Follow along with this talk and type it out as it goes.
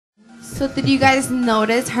So did you guys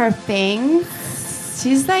notice her fangs?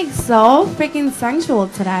 She's like so freaking sensual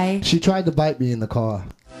today. She tried to bite me in the car.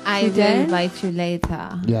 I will bite you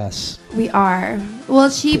later. Yes. We are. Well,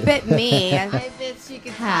 she bit me. I bet she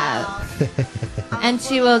could have. And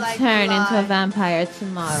she will turn into a vampire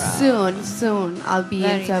tomorrow. Soon. I'll be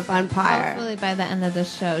into a vampire. Hopefully by the end of the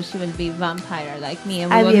show, she will be a vampire like me.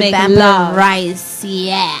 And I'll we be will make vampire love. rice,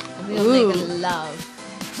 yeah. We will make love.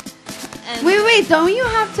 And Wait, don't you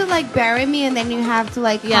have to like bury me and then you have to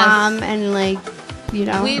like come and like, you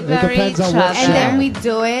know? We bury each other. And then we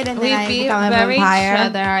do it and then I become a bury vampire. each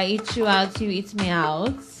other. I eat you out, you eat me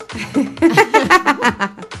out.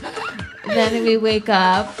 Then we wake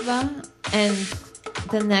up and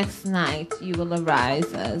the next night you will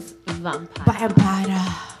arise as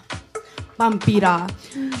Vampira.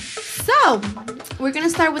 So, we're gonna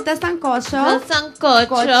start with the sancocho. The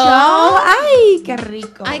sancocho. Ay, qué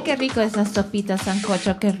rico. Ay, qué rico esa sopita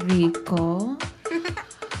sancocho, qué rico.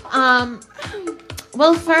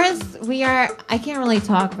 Well, first, I can't really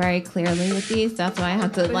talk very clearly with these. That's why I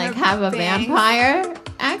have to, like, have a vampire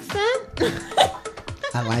accent.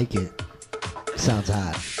 I like it. Sounds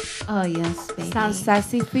hot. Oh, yes, baby. Sounds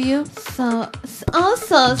sassy for you? So sassy.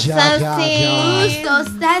 So sassy.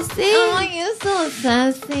 Oh, you're so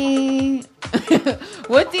sassy.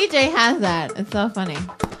 What DJ has that? It's so funny.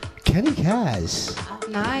 Kenny Cass.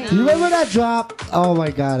 Nice. You remember that drop? Oh my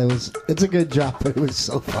god, it's a good drop, but it was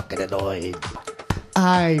so fucking annoying.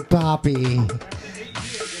 Ay, papi.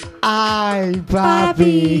 Ay,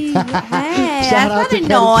 papi. Hey, Shout out that's to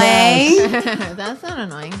not Kenny annoying. Cass. That's not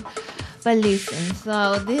annoying. But listen,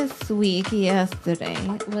 so this week, yesterday,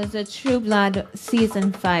 was a True Blood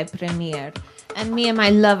Season 5 premiere. And me and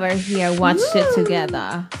my lover here watched it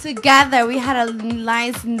together. Together, we had a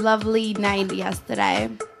nice, lovely night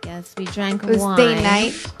yesterday. Yes, we drank wine. It was date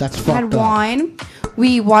night. That's fucked up. We had wine.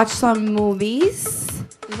 We watched some movies.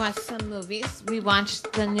 We watched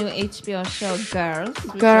the new HBO show,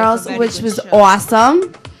 Girls, which was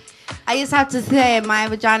awesome. I just have to say, my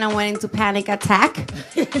vagina went into panic attack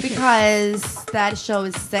because that show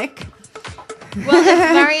is sick. Well,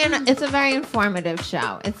 it's a very informative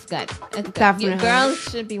show. It's good. It's good. Definitely. Girls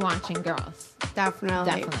should be watching Girls.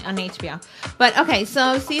 Definitely on HBO. But okay,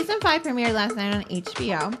 so season 5 premiered last night on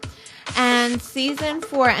HBO, and season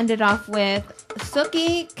 4 ended off with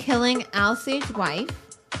Suki killing Alcide's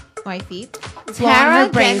wifey. Tara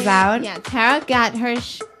brains out. Yeah, Tara got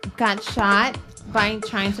shot by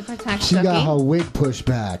trying to protect She Suki. got her wig pushed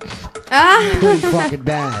back. Pretty fucking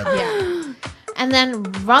bad. Yeah. And then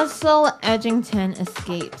Russell Edgington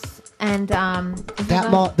escapes. And that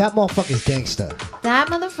motherfucker's gangster. That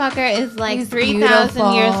motherfucker is like 3,000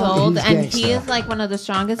 3,000 years old, He's and gangster. he is like one of the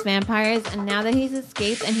strongest vampires. And now that he's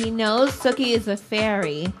escaped, and he knows Suki is a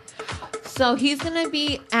fairy, so he's gonna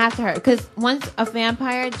be after her. Because once a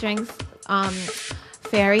vampire drinks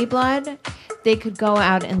fairy blood, they could go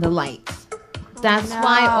out in the light. That's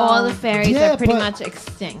why all the fairies are pretty much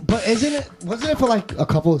extinct. But wasn't it for like a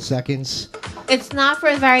couple of seconds? It's not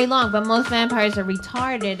for very long, but most vampires are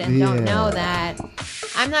retarded and don't know that.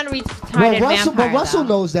 I'm not a retarded vampire. But Russell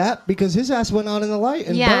knows that because his ass went out in the light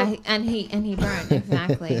and burned. and he burned,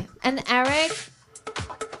 exactly. And Eric,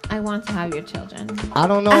 I want to have your children. I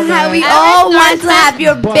don't know, man. We all want to have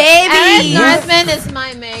your baby. Eric Northman is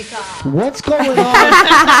my makeup. What's going on?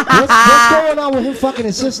 what's going on with him fucking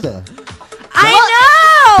his sister? I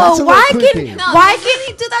know. Why can he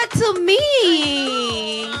do that to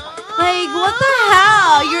me? Like, what the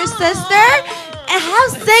hell? Your sister? And how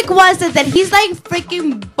sick was it that he's like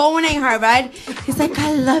freaking boning her, right? He's like,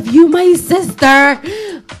 I love you, my sister.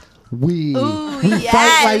 We yes.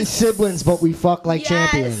 fight like siblings, but we fuck like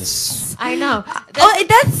champions. I know.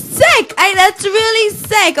 That's sick. That's really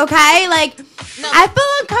sick, okay? Like, no. I feel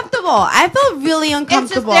uncomfortable. I feel really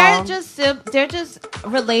uncomfortable. They're just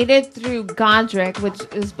related through Godric, which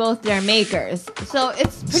is both their makers. So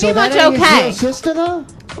it's pretty much okay. His real sister though?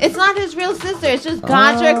 It's not his real sister. It's just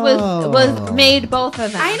Godric was made both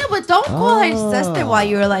of them. I know, but don't call her sister while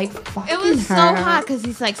you're like fucking It was her. so hot because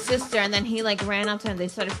he's like sister, and then he like ran up to her and they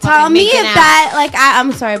started fucking Tell me making if out. that like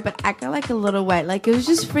I'm sorry, but I got like a little wet. Like it was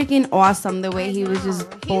just freaking awesome the way he was just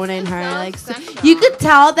boning her. Like you could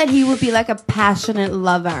tell that he would be like a passionate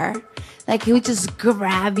lover. Like he would just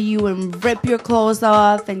grab you and rip your clothes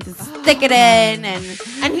off and just stick it in, and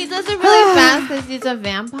he does it really fast because he's a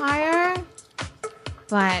vampire.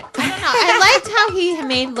 But I don't know. I liked how he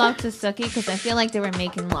made love to Suki because I feel like they were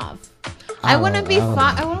making love. I wouldn't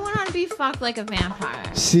want to be fucked like a vampire.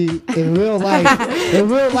 See, in real life,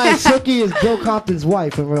 Suki is Bill Compton's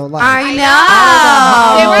wife in real life. I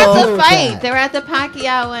They were know. at the fight. They were at the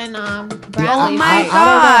Pacquiao and Bradley. Oh my I don't know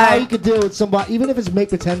God. how you could deal with somebody, even if it's make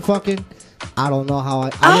pretend fucking. I don't know how I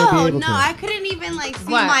wouldn't be Oh able no, to. I couldn't even like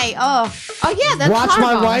see What? my Oh yeah, that's Watch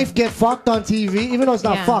horrible. my wife get fucked on TV, even though it's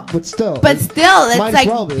not Yeah. fucked, but still. But still, it's Might as like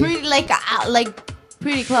well be. pretty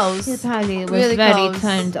pretty close. He probably was Really very close.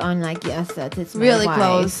 turned on. Like, yes, that is my Really wife.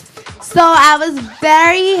 close. So I was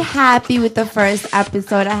very happy with the first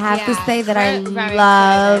episode. I have to Yeah, say that I we're very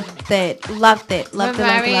loved it. Loved it. We're Loved it.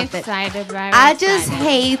 very Loved it. excited. Very I just excited.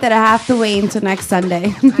 hate that I have to wait until next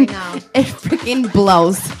Sunday. I know. It freaking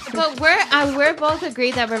blows. But we're both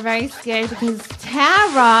agreed that we're very scared because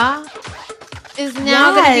Tara is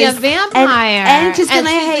now going to be a Yes. vampire. And she's gonna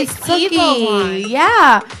hate she's the evil Suki. one.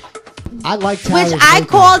 Yeah. I like Which Tara's I makeup.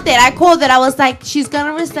 called it. I was like, she's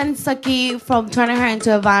gonna resent Suki from turning her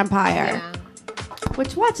into a vampire. Yeah.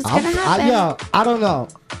 Which what is gonna happen? I don't know.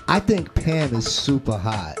 I think Pam is super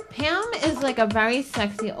hot. Pam is like a very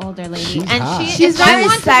sexy older lady, She's and hot. She's if I very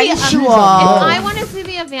want to be a- sensual. If I wanted to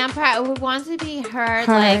be a vampire, I would want to be her.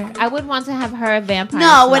 Her. Like I would want to have her a vampire.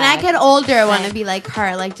 No, when I flag. get older, I want to Like- be like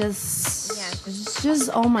her. Like just, Yeah. just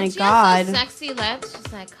oh my she God. has those sexy lips.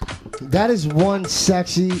 She's like, That is one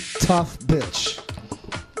sexy, tough bitch.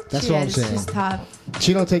 That's She what I'm is. saying. She's tough.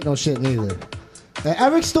 She don't take no shit neither. And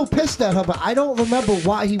Eric's still pissed at her, but I don't remember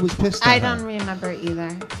why he was pissed at I her. don't remember either.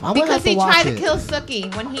 I'm gonna Because have to he watch tried it. to kill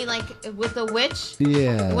Suki when he like with the witch.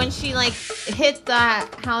 Yeah. When she like hit the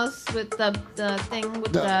house with the thing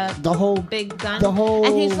with the whole big gun. the whole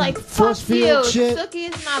and he's like, force fuck you, field shit.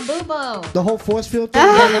 Suki is my boo-boo. The whole force field thing.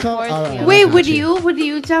 Ah. you The talk- force All right, field. I Wait, got would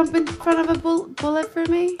you jump in front of a bullet for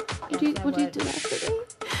me? Would you I would you would. do that for me? You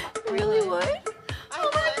I really would. would? Oh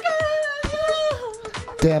my god.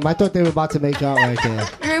 Damn, I thought they were about to make out right there.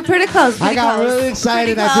 You're pretty close. I got close. really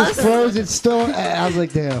excited. Pretty I just close. froze it still. And I was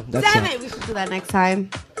like, damn. That's Damn it. it, we should do that next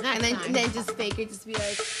time. Next time. And then just fake it, just be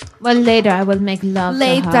like. Well, later I will make love to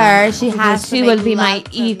her. Later, she has to She make will be my love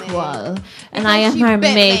to me. equal, and I am she her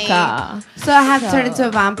bit me. maker. So I have to turn So- into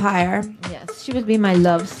a vampire. Yes, she will be my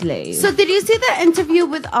love slave. So did you see the interview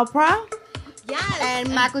with Oprah yes,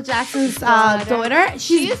 and Michael Jackson's daughter. daughter?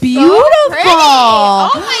 She's so beautiful. pretty.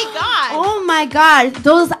 Oh my god. Oh my God,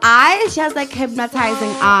 those eyes! She has like hypnotizing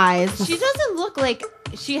eyes. She doesn't look like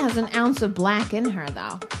she has an ounce of black in her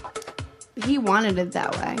though. He wanted it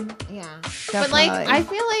that way. Yeah, but like Definitely. I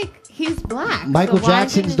feel like he's black. Michael so why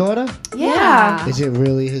Jackson's didn't- daughter? Yeah. Is it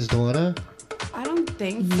really his daughter? I don't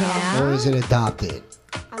think so. Yeah. Or is it adopted?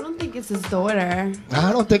 I don't think it's his daughter.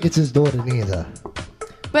 I don't think it's his daughter neither.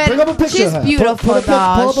 But Bring up a picture she's of her. beautiful, Pull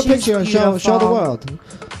up a She's picture and show the beautiful. world.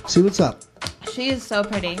 See what's up. She is so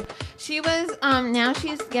pretty. She was now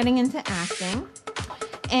she's getting into acting.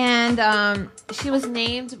 And she was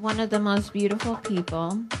named one of the most beautiful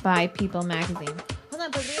people by People magazine. Hold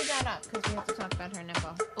on, but leave that up because we have to talk about her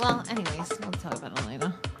nipple. Well, anyways, we'll talk about it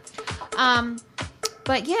later.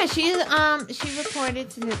 But yeah, she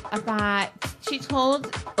reported she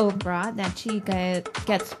told Oprah that she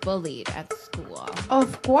gets bullied at school.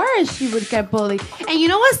 Of course she would get bullied. And you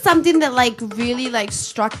know what's something that like really like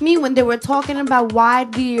struck me when they were talking about why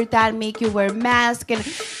do your dad make you wear a mask, and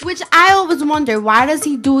which I always wonder, why does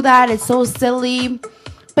he do that? It's so silly.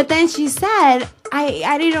 But then she said,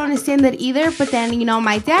 I didn't understand that either, but then, you know,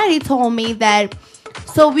 my daddy told me that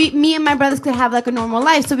so me and my brothers could have like a normal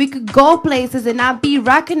life, so we could go places and not be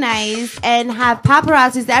recognized and have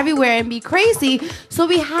paparazzis everywhere and be crazy. So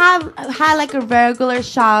we had like a regular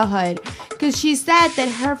childhood. Because she said that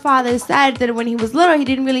her father said that when he was little, he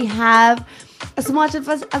didn't really have as much of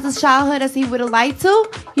a childhood as he would have liked to.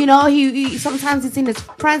 You know, he sometimes he's seen his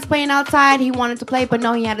friends playing outside. He wanted to play, but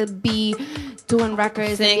no, he had to be doing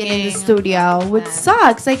records and getting in the Singing. studio, which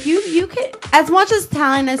sucks. Like you can, as much as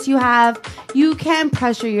talent as you have, you can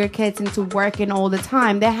pressure your kids into working all the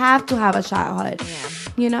time. They have to have a childhood. Yeah.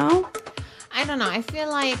 You know? I don't know. I feel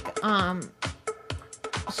like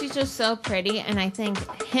she's just so pretty, and I think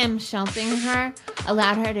him sheltering her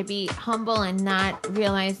allowed her to be humble and not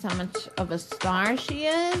realize how much of a star she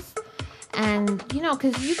is. And you know,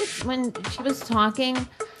 because you could, when she was talking,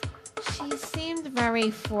 she seemed very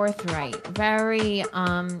forthright, very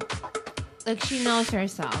like she knows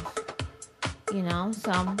herself. You know,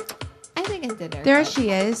 so I think it did her. There good. she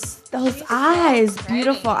is. Those She's so eyes, pretty.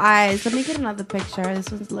 beautiful eyes. Let me get another picture. This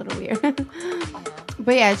one's a little weird.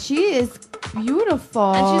 But yeah, she is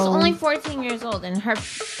beautiful. And she's only 14 years old, and her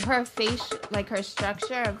face, like her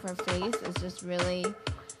structure of her face, is just really,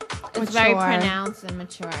 it's very Mature. pronounced and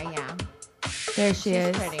mature. Yeah, There she's she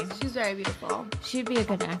is. pretty. She's very beautiful. She'd be a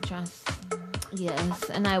good actress. Yes,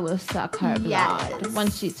 and I will suck her blood Yes.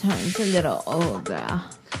 once she turns a little older.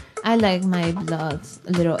 I like my blood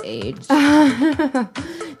a little aged.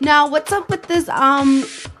 Now, what's up with this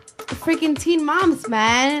freaking teen moms,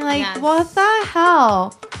 man? Like, Yes. what the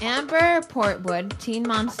hell? Amber Portwood, Teen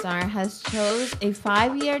Mom star, has chose a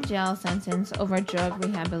 5-year jail sentence over drug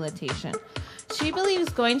rehabilitation. She believes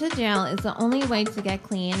going to jail is the only way to get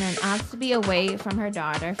clean and asks to be away from her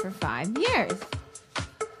daughter for 5 years.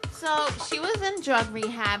 So she was in drug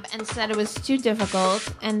rehab and said it was too difficult,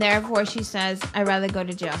 and therefore she says, I'd rather go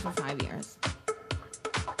to jail for 5 years.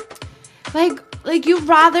 Like you'd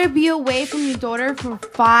rather be away from your daughter for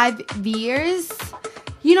 5 years?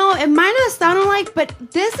 You know, it might not sound like, but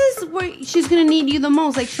this is where she's gonna need you the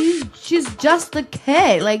most. Like she's just a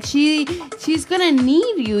kid. Like she's gonna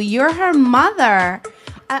need you. You're her mother.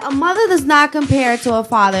 A mother does not compare to a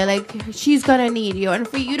father. Like she's gonna need you, and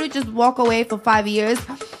for you to just walk away for 5 years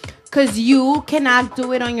because you cannot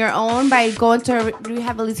do it on your own by going to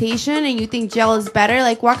rehabilitation, and you think jail is better.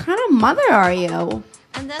 Like, what kind of mother are you?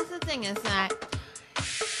 And that's the thing is that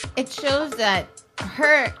it shows that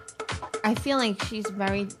I feel like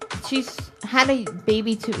she's had a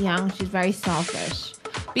baby too young. She's very selfish.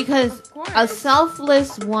 Because a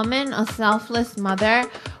selfless woman, a selfless mother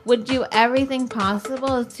would do everything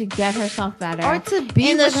possible to get herself better. Or to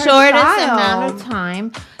be in the with her shortest child. amount of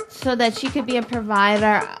time so that she could be a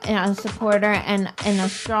provider, a supporter, and a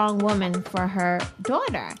strong woman for her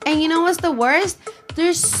daughter. And you know what's the worst?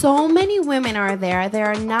 There's so many women are there. They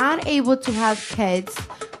are not able to have kids,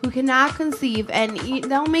 who cannot conceive, and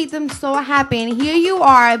they'll make them so happy. And here you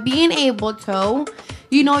are being able to,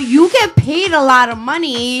 you know, you get paid a lot of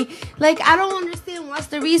money. Like, I don't understand what's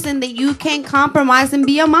the reason that you can't compromise and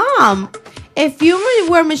be a mom. If you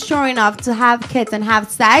were mature enough to have kids and have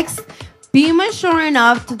sex, be mature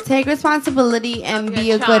enough to take responsibility and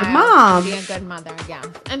be a good mom. Be a good mother, yeah.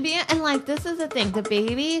 And like, this is the thing. The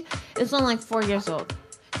baby is only like 4 years old.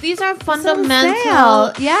 These are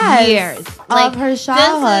fundamental years of her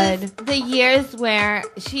childhood. This is the years where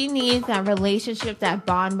she needs that relationship, that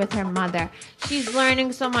bond with her mother. She's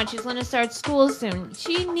learning so much. She's going to start school soon.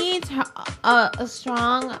 She needs a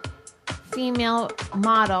strong female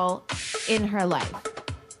model in her life.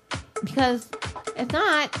 Because if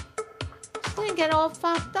not, she's going to get all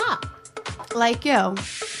fucked up. Like you.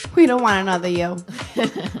 We don't want another you.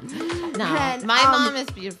 No, And, my mom is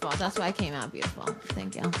beautiful. That's why I came out beautiful.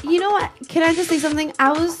 Thank you. You know what? Can I just say something?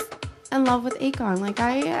 I was in love with Akon. Like,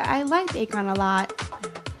 I liked Akon a lot.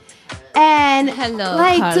 And Hello,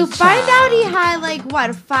 like culture. to find out he had like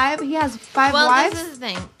what 5? He has 5 Well, wives. this is the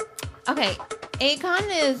thing. Okay, Akon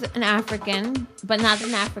is an African, but not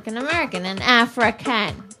an African American, an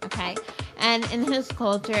African. Okay, and in his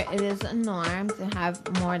culture, it is a norm to have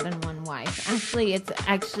more than one wife.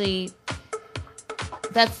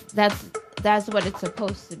 That's what it's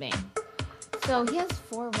supposed to be. So he has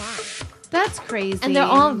 4 wives, That's crazy. and they're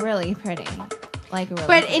all really pretty. Like, really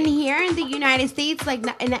But pretty. in here in the United States, like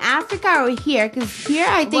in Africa or here, because here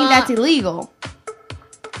I think Well, that's illegal.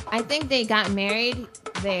 I think they got married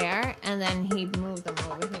there, and then he moved them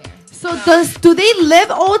over here. So do they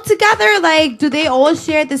live all together? Like, do they all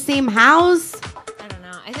share the same house? I don't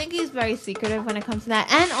know. I think he's very secretive when it comes to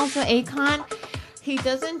that. And also, Akon, he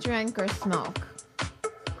doesn't drink or smoke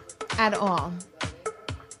at all.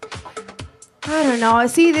 I don't know.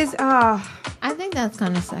 See this? I think that's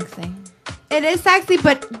kind of sexy. It is sexy,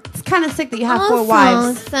 but it's kind of sick that you have 4 Also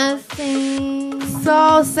wives. sexy.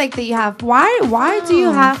 So sick that you have. Why do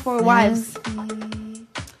you have 4 wives? I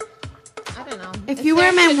don't know. If It's you were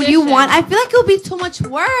their a man, would you tradition. want? I feel like it would be too much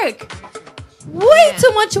work. Way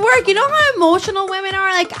too much work. You know how emotional women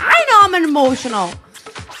are? Like, I know I'm emotional.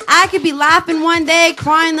 I could be laughing one day,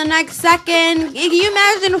 crying the next second. Can you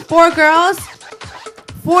imagine 4 girls?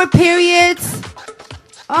 4 periods?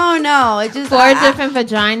 Oh no! It just 4 different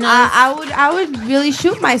vaginas. I would really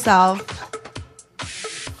shoot myself.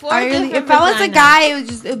 4 different if I was a vaginas. guy,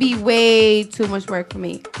 it would be way too much work for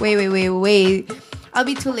me. Way. I'll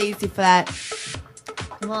be too lazy for that.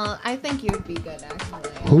 Well, I think you would be good,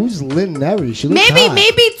 actually. Who's Lynn Neri? She looks Maybe hot.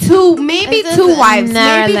 maybe This 2 is wives.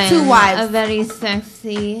 Maybe Marilyn, 2 A wives. very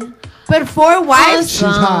sexy. But 4 wives? She's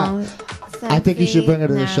hot. Sexy I think you should bring her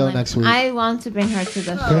to the show Marilyn. next week. I want to bring her to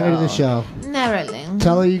the show. Bring her to the show. Marilyn.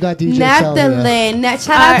 Tell her you got DJ Sal here. Netherlands.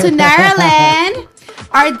 Shout out to Netherlands.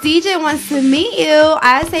 Our DJ wants to meet you.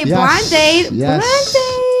 I say Yes, blind date. yes.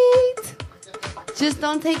 Blind date. Just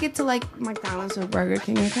don't take it to like McDonald's or Burger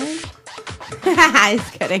King, okay?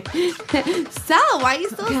 Just kidding. Sal, why are you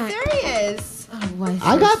so Okay. serious? Oh, why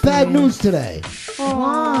I so got bad serious? news today.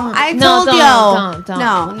 Oh, I No, told you. don't.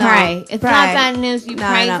 No. Pray. It's Pray. not bad news. You No,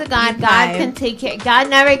 pray no, to God. you God pray. can take care. God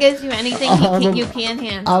never gives you anything you can't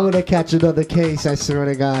handle. I'm gonna catch another case. I swear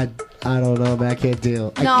to God. I don't know, man. I can't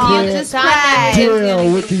deal. No, I can't just God pray. never gives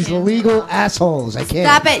deal with these illegal assholes. I can't.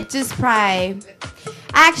 Stop it. Just pray.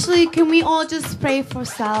 Actually, can we all just pray for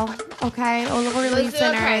Sal? Okay? All of our Let's do a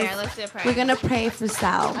listeners. prayer. Let's do a prayer. We're going to pray for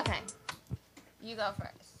Sal. Okay. You go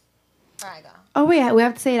first. Or I go. Oh, wait. We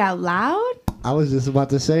have to say it out loud? I was just about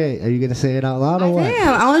to say it. Are you gonna say it out loud or what?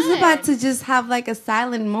 Damn. I was about to just have like a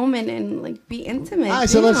silent moment and like be intimate. All right,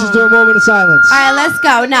 so let's just do a moment of silence. All right, let's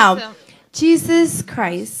go. Now, Jesus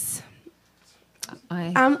Christ.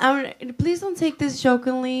 Please don't take this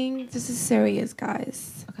jokingly. This is serious,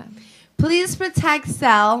 guys. Okay. Please protect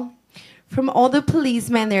Sal from all the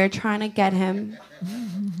policemen that are trying to get him.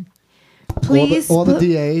 Please, all the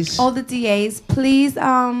DAs. all the DAs. Please,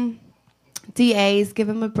 DAs, give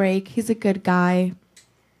him a break. He's a good guy.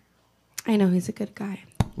 I know he's a good guy.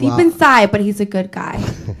 Deep Wow. inside, but he's a good guy.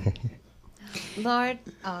 Lord,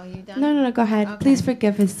 you done? No, go ahead. Okay. Please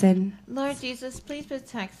forgive his sin. Lord Jesus, please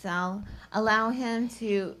protect Sal. Allow him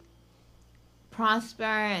to prosper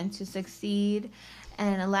and to succeed,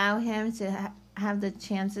 and allow him to have the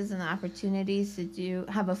chances and the opportunities to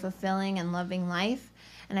have a fulfilling and loving life.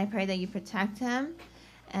 And I pray that you protect him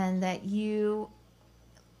and that you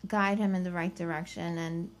guide him in the right direction.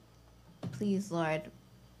 And please, Lord,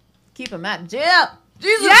 keep him out of jail.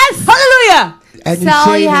 Jesus. Yes! Hallelujah! And Sal,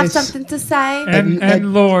 say you have this- something to say?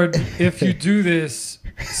 And Lord, if you do this,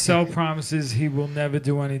 Sal promises he will never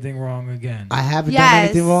do anything wrong again. I haven't done Yes,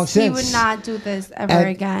 anything wrong since. he would not do this ever and,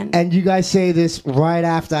 again. And you guys say this right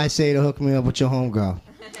after I say to hook me up with your homegirl.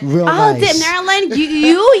 Real Oh, nice. Marilyn,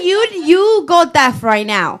 you go deaf right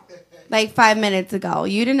now. Like 5 minutes ago.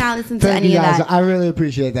 You did not listen to Thank any you of guys. that. I really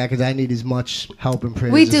appreciate that because I need as much help and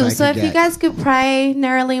prayers We as do. I So could if you get. guys could pray,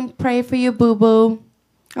 Marilyn, pray for your boo-boo.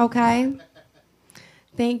 Okay?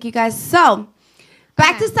 Thank you guys. So,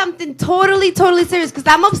 back to something totally serious because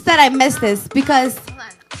I'm upset I missed this because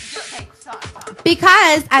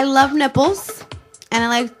I love nipples and I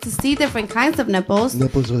like to see different kinds of nipples.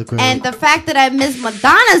 Nipples were great. And the fact that I missed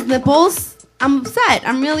Madonna's nipples, I'm upset.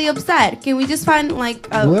 I'm really upset. Can we just find like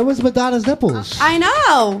a... Where was Madonna's nipples? I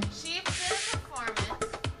know. She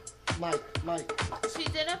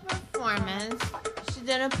did a performance. Mike. She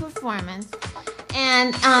did a performance.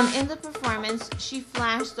 And in the performance, she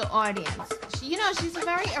flashed the audience. She's a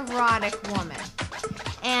very erotic woman.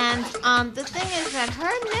 And the thing is that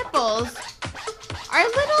her nipples are a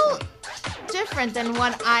little different than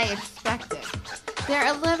what I expected. They're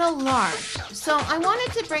a little large. So I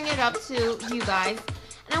wanted to bring it up to you guys.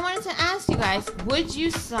 And I wanted to ask you guys, would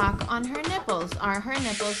you suck on her nipples? Are her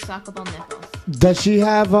nipples suckable nipples? Does she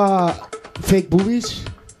have fake boobies?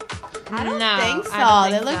 I don't No, think so. I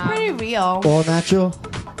don't They think look so. pretty real. All natural?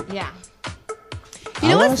 Yeah. You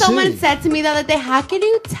know I what wanna someone see. said to me the other day? How can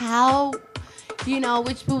you tell,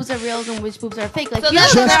 which boobs are real and which boobs are fake? Like, So you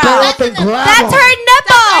that's know, Just girl, go up and grab that's them. her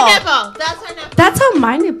nipple. That's her nipple. That's how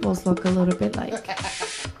my nipples look a little bit like.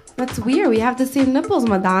 That's weird. We have the same nipples,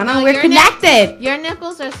 Madonna. No, We're your connected. Your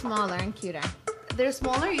nipples are smaller and cuter. They're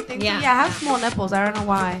smaller, you think? Yeah. Yeah, I have small nipples. I don't know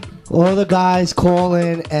why. All the guys call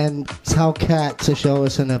in and tell Kat to show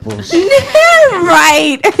us her nipples.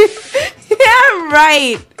 Right. Yeah,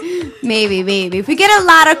 right. Maybe. If we get a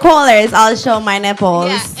lot of callers, I'll show my nipples.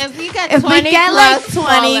 Yeah, if we get If 20 we get like 20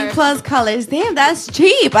 callers. plus colors, damn, that's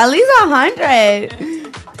cheap. At least 100.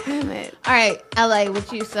 Damn it. All right, LA,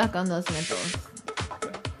 would you suck on those nipples?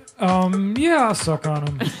 Yeah, I'll suck on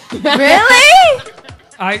them. Really?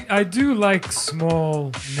 I do like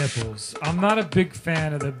small nipples. I'm not a big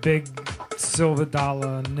fan of the big silver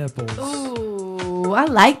dollar nipples. Ooh, I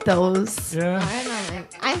like those. Yeah. I don't know.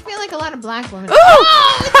 I feel like a lot of black women. You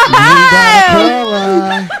gotta call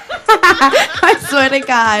her. I swear to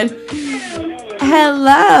God.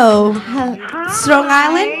 Hello. Strong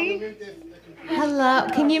Island? Hello,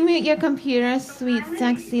 can you mute your computer, sweet,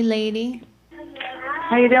 sexy lady?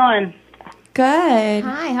 How you doing? Good.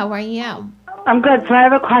 Hi, how are you? I'm good. So I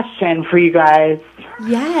have a question for you guys.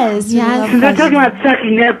 Yes. Since they're talking about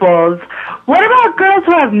sucking nipples, what about girls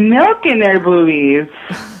who have milk in their boobies?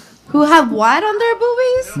 Who have what on their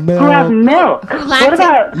boobies? Who have milk? What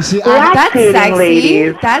about You see, That's lactating sexy.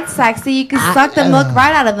 ladies? That's sexy. You can suck the milk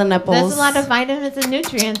right out of the nipples. There's a lot of vitamins and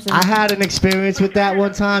nutrients. I had an experience with that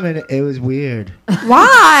one time and it was weird.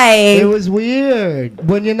 Why? It was weird.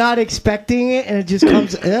 When you're not expecting it and it just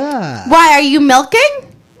comes, ugh. Why? Are you milking?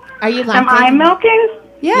 Are you Am I milking?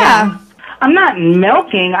 Yeah. I'm not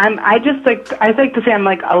milking. I like to say I'm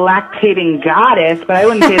like a lactating goddess, but I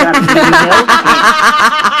wouldn't say that I'm milking.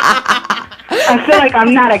 I feel like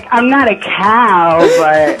I'm not a cow,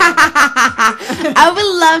 but I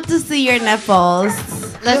would love to see your nipples.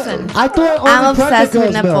 Listen, I thought only I'm obsessed with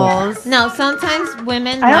pregnant girls nipples. no, sometimes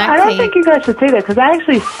women I don't think lactate. you guys should say that because I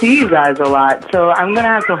actually see you guys a lot, so I'm gonna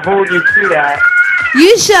have to hold you to that.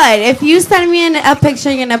 You should. If you send me a picture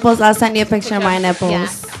of your nipples, I'll send you a picture of my nipples. Yeah.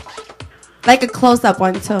 Like a close-up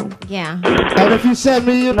one, too. Yeah. And if you send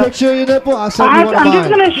me a picture of your nipple, I'll send you one of I'm just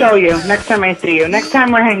mine. gonna show you next time I see you. Next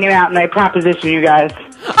time we're hanging out and I proposition you guys.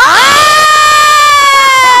 Oh!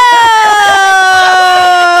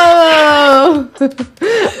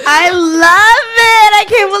 I love it. I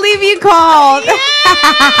can't believe you called.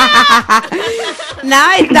 Now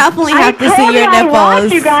I definitely have to see your I watch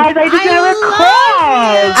nipples. you guys. I just never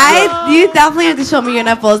called. You definitely have to show me your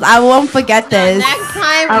nipples. I won't forget this. Next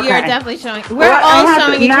time, Okay. you're definitely showing. We're Well, I all have to-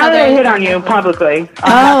 showing each now other. that I hit on you publicly.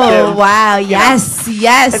 I'll Oh, have to. wow. Yes,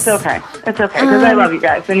 yes. It's okay. It's okay because I love you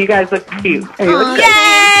guys and you guys look cute. And you look good. Yay!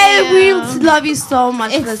 Thank We you. love you so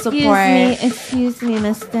much for the support. Excuse me,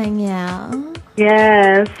 Miss Danielle.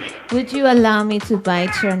 Yes. Would you allow me to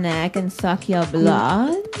bite your neck and suck your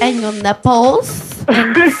blood And your nipples.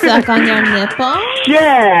 and suck on your nipple?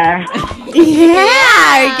 Yeah.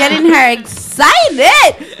 Yeah, you're getting her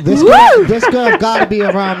excited. This girl gotta be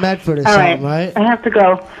around Medford or All right. something, right? I have to go.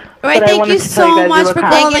 All right, But I thank wanted you to tell you so guys you much look for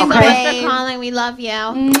hot. Thank you calling, so Okay. much babe. for calling. We love you.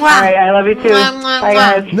 All Mwah. right. I love you too. Mwah, mwah, Bye,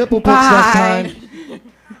 mwah. guys. Nipple pics next time.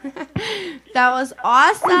 That was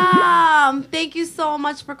awesome. Thank you so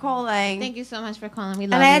much for calling. Thank you so much for calling. We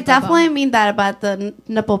love And I you. definitely Bubba. mean that about the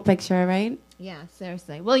nipple picture, right? Yeah,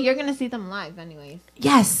 seriously. Well, you're gonna see them live, anyways.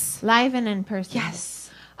 Yes. Live and in person. Yes.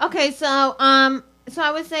 Okay, so I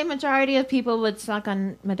would say majority of people would suck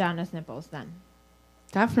on Madonna's nipples then.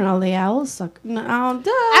 Definitely. I will suck. No, I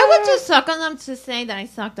would just suck on them to say that I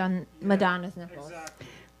sucked on Madonna's nipples.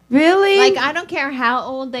 Really? Like, I don't care how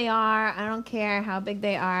old they are. I don't care how big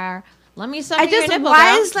they are. Let me suck I on your just, nipple,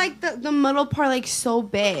 why girl. is like the middle part like so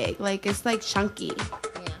big? Like it's like chunky.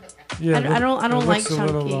 Yeah, I don't it like looks a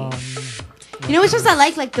little, chunky. You know which ones I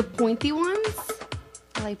like the pointy ones?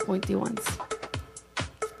 I like pointy ones.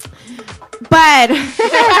 But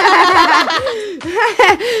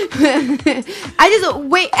I just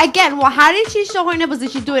wait again. Well, how did she show her nipples?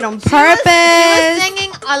 Did she do it on purpose? She was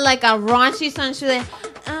singing like a raunchy song. She was like,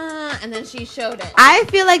 and then she showed it. I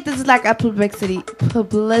feel like this is like a publicity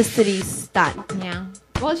stunt. Yeah.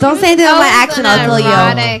 Well, Don't say that in my accent, I'll kill you.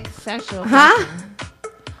 Erotic sexual. Huh?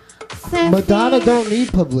 Madonna don't need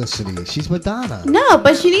publicity. She's Madonna. No,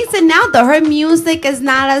 but she needs it now though. Her music is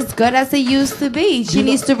not as good as it used to be. She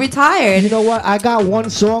needs to retire. You know what? I got one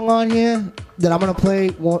song on here that I'm gonna play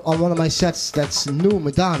on one of my sets that's new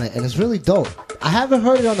Madonna, and it's really dope. I haven't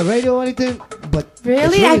heard it on the radio or anything, but it's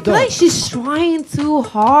Really? I feel dope. like she's trying too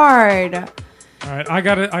hard. All right, I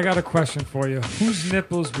got a question for you. Whose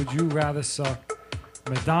nipples would you rather suck,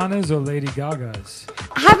 Madonna's or Lady Gaga's?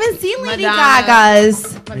 I haven't seen Lady Madonna.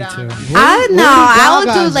 Gaga's. Me Madonna. too. I don't know. I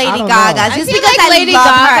would do Gaga's, I Lady don't Gaga's know. just feel because like I Lady love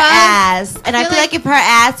her Gaga- ass, and I feel feel like if her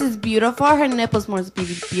ass is beautiful, her nipples must be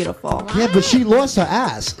beautiful. Yeah, but she lost her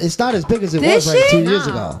ass. It's not as big as it Did was like she? 2 years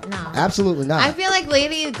No, ago. no. Absolutely not. I feel like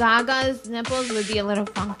Lady Gaga's nipples would be a little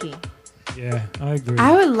funky. Yeah, I agree.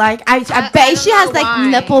 I would like. I I bet don't she has know like why.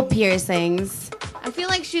 nipple piercings. I feel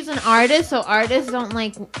like she's an artist, so artists don't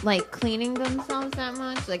like cleaning themselves that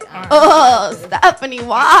much. Like, Oh, Stephanie,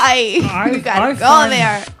 why? You gotta go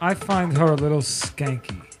there. I find her a little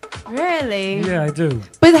skanky. Really? Yeah, I do.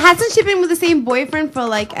 But hasn't she been with the same boyfriend for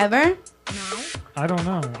like ever? no. I don't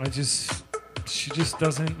know. She just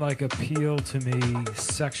doesn't like appeal to me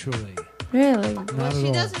sexually. Really? Not Well, at she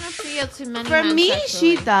all. doesn't appeal to many For men me,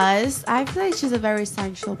 sexually. she does. I feel like she's a very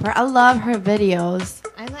sensual person. I love her videos.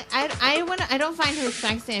 I don't find her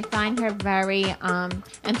sexy. I find her very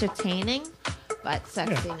entertaining, but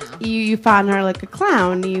sexy no. You found her like a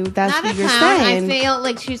clown. That's Not what a you're clown. saying. I feel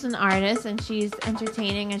like she's an artist and she's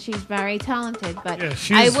entertaining and she's very talented. But Yeah,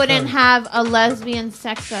 she's I wouldn't very- have a lesbian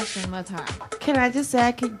sex session with her. Can I just say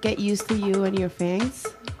I could get used to you and your fangs?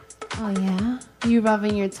 Oh yeah. You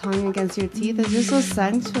rubbing your tongue against your teeth. It's just so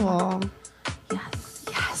sensual. Yes.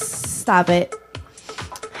 Yes. Stop it.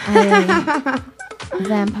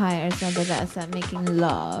 Vampires are the best at making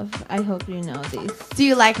love. I hope you know this. Do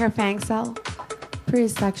you like her fangs, Sal? Pretty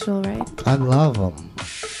sexual, right? I love them.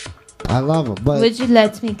 But Would you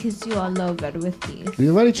let me kiss you all over with these?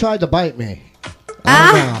 you already tried to bite me.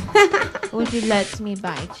 I don't know. Would you let me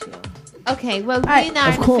bite you? Okay, well, Right, we now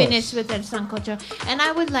of course. finished with our Sancocho, and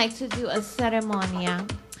I would like to do a ceremonia.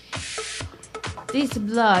 This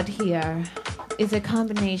blood here is a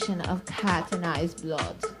combination of cat and I's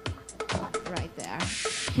blood. Right there.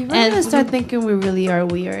 People are And- gonna start thinking we really are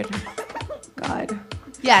weird. God.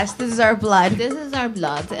 Yes, this is our blood. This is our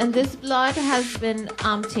blood, and this blood has been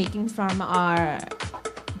taken from our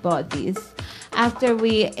bodies after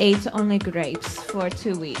we ate only grapes for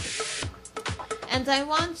 2 weeks. And I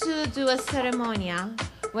want to do a ceremony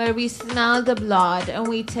where we smell the blood and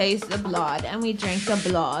we taste the blood and we drink the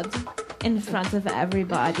blood in front of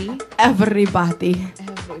everybody. Everybody.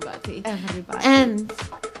 And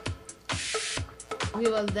we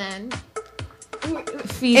will then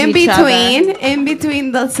feed In each other. in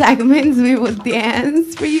between the segments, we will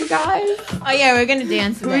dance for you guys. Oh yeah, we're gonna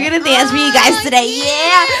dance today. We're gonna dance for you guys today,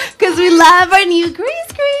 yeah, because we love our new green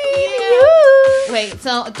screen. Woo. Wait,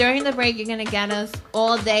 so during the break, you're gonna get us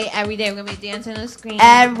all day, every day. We're gonna be dancing on the screen.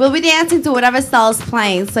 And we'll be dancing to whatever style is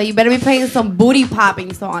playing. So you better be playing some booty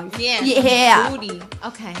popping songs. Yeah. Booty.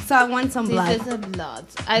 Okay. So I want some blood. This is a blood.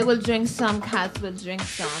 I will drink some. Cats will drink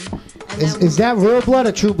some. And Is that real blood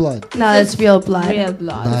or true blood? No, it's real blood. real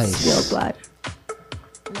blood? Nice. It's real blood.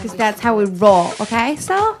 Because that's how we roll. Okay,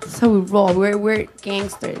 so we roll. We're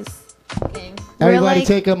gangsters. Everybody like-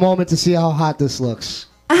 take a moment to see how hot this looks.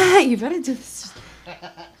 You better do this.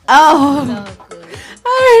 Oh. So good. I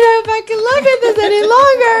don't know if I can look at this any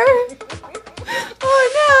longer. Oh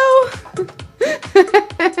no.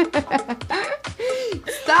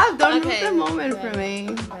 Stop, don't ruin the moment for me.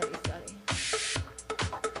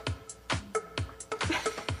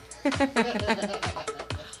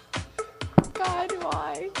 God,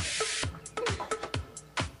 why?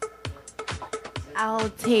 I'll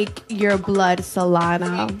take your blood,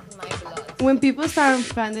 Solana. When people start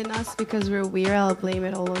unfriending us because we're weird, I'll blame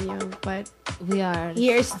it all on you. But We are.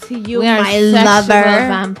 here's to you, We are my sexual lover.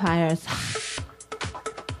 vampires.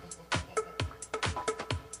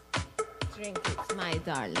 Drink it, my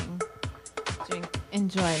darling. Drink.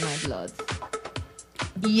 Enjoy my blood.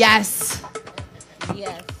 Yes.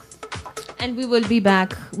 Yes. And we will be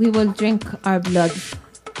back. We will drink our blood.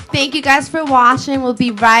 Thank you guys for watching. We'll be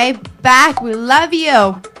right back. We love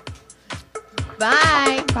you.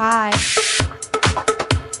 Bye. Bye.